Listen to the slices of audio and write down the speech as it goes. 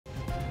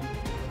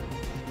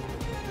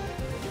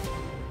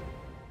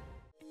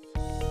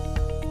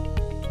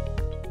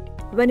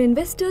When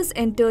investors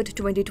entered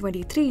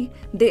 2023,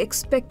 they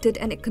expected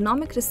an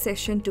economic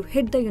recession to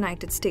hit the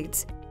United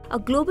States, a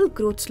global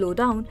growth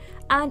slowdown,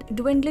 and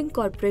dwindling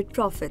corporate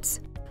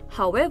profits.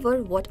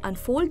 However, what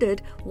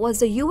unfolded was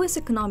the US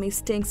economy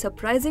staying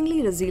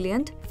surprisingly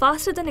resilient,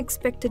 faster than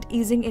expected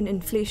easing in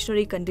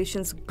inflationary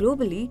conditions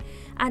globally,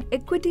 and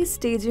equities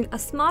staging a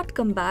smart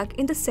comeback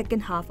in the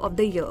second half of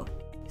the year.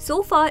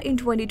 So far in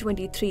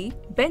 2023,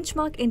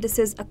 benchmark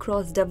indices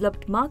across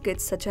developed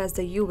markets such as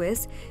the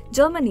US,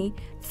 Germany,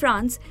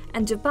 France,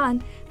 and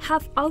Japan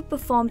have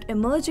outperformed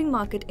emerging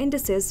market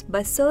indices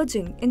by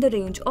surging in the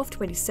range of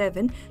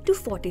 27 to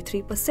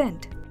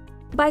 43%.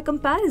 By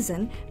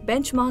comparison,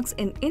 benchmarks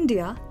in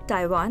India,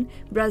 Taiwan,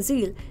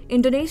 Brazil,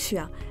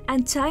 Indonesia,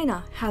 and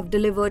China have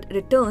delivered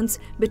returns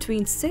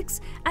between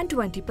 6 and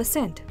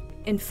 20%.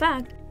 In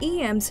fact,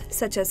 EMs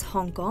such as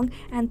Hong Kong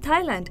and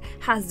Thailand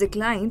has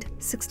declined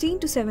 16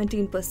 to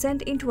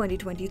 17% in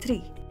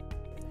 2023.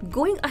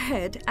 Going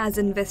ahead, as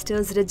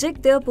investors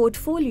reject their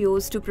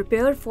portfolios to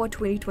prepare for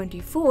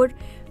 2024,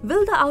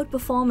 will the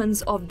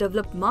outperformance of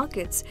developed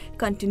markets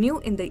continue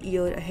in the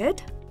year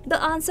ahead?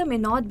 The answer may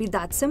not be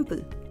that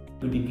simple.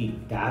 Liquidity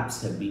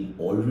taps have been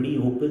already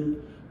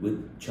open,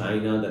 with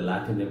China, the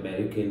Latin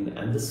American,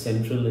 and the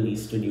Central and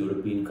Eastern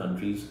European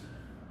countries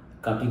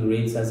cutting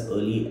rates as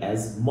early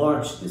as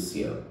March this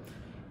year.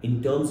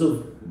 In terms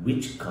of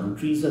which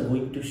countries are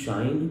going to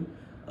shine,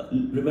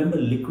 remember,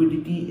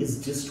 liquidity is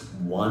just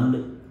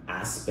one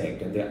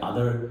aspect, and there are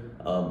other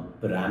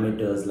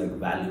parameters like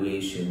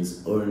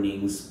valuations,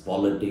 earnings,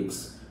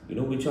 politics,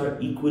 which are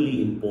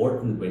equally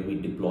important when we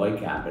deploy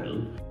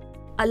capital.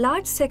 A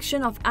large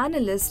section of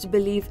analysts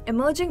believe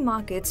emerging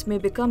markets may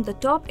become the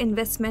top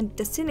investment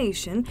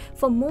destination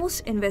for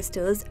most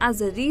investors as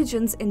the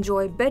regions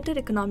enjoy better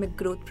economic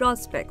growth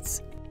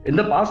prospects. In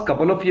the past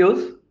couple of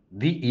years,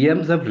 the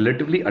EMs have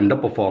relatively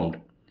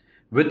underperformed,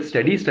 with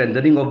steady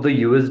strengthening of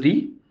the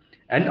USD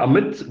and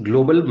amidst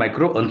global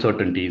macro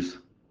uncertainties.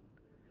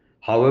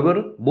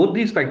 However, both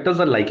these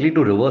factors are likely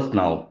to reverse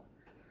now,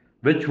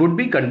 which would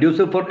be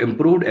conducive for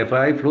improved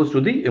FII flows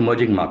to the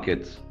emerging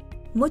markets.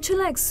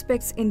 Mutula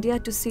expects India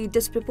to see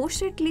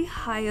disproportionately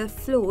higher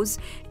flows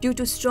due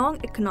to strong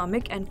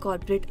economic and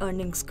corporate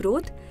earnings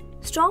growth,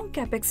 strong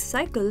capex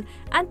cycle,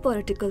 and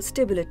political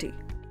stability.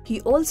 He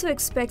also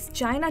expects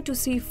China to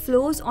see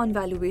flows on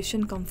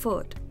valuation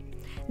comfort.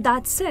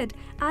 That said,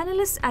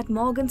 analysts at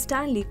Morgan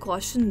Stanley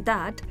caution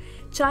that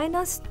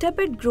China's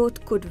tepid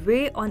growth could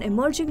weigh on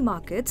emerging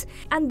markets,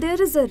 and there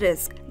is a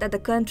risk that the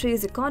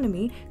country's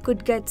economy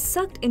could get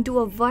sucked into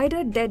a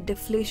wider debt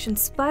deflation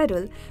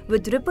spiral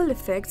with ripple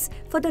effects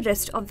for the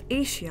rest of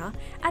Asia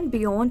and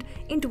beyond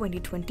in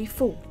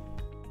 2024.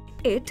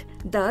 It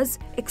thus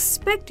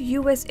expects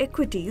US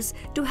equities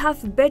to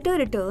have better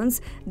returns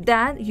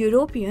than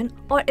European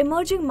or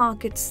emerging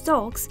market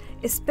stocks,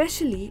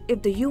 especially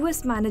if the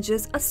US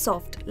manages a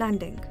soft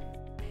landing.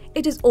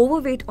 It is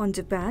overweight on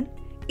Japan,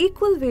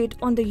 equal weight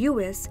on the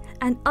US,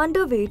 and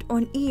underweight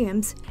on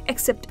EMs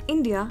except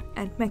India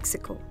and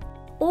Mexico.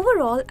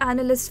 Overall,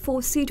 analysts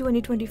foresee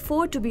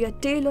 2024 to be a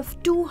tale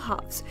of two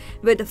halves,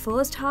 where the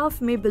first half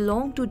may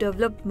belong to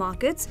developed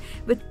markets,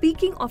 with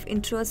peaking of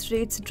interest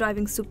rates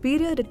driving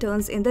superior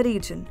returns in the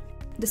region.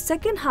 The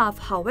second half,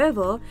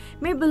 however,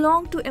 may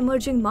belong to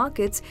emerging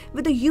markets,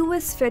 with the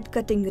US Fed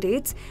cutting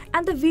rates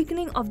and the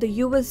weakening of the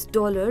US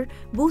dollar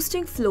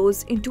boosting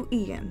flows into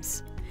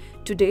EMs.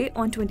 Today,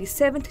 on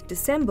 27th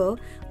December,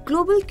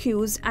 global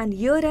cues and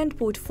year-end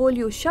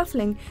portfolio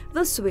shuffling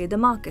will sway the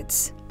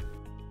markets.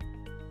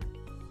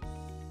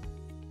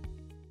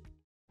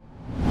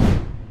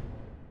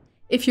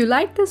 If you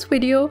like this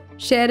video,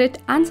 share it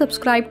and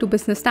subscribe to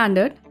Business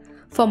Standard.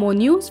 For more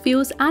news,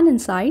 views and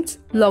insights,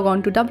 log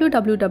on to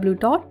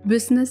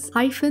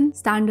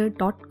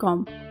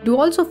www.business-standard.com. Do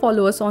also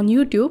follow us on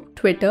YouTube,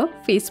 Twitter,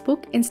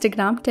 Facebook,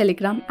 Instagram,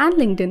 Telegram and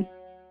LinkedIn.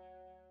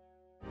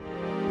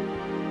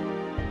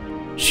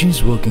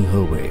 She's working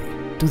her way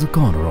to the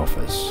corner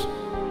office.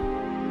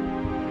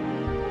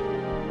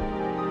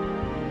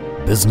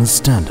 Business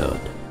Standard.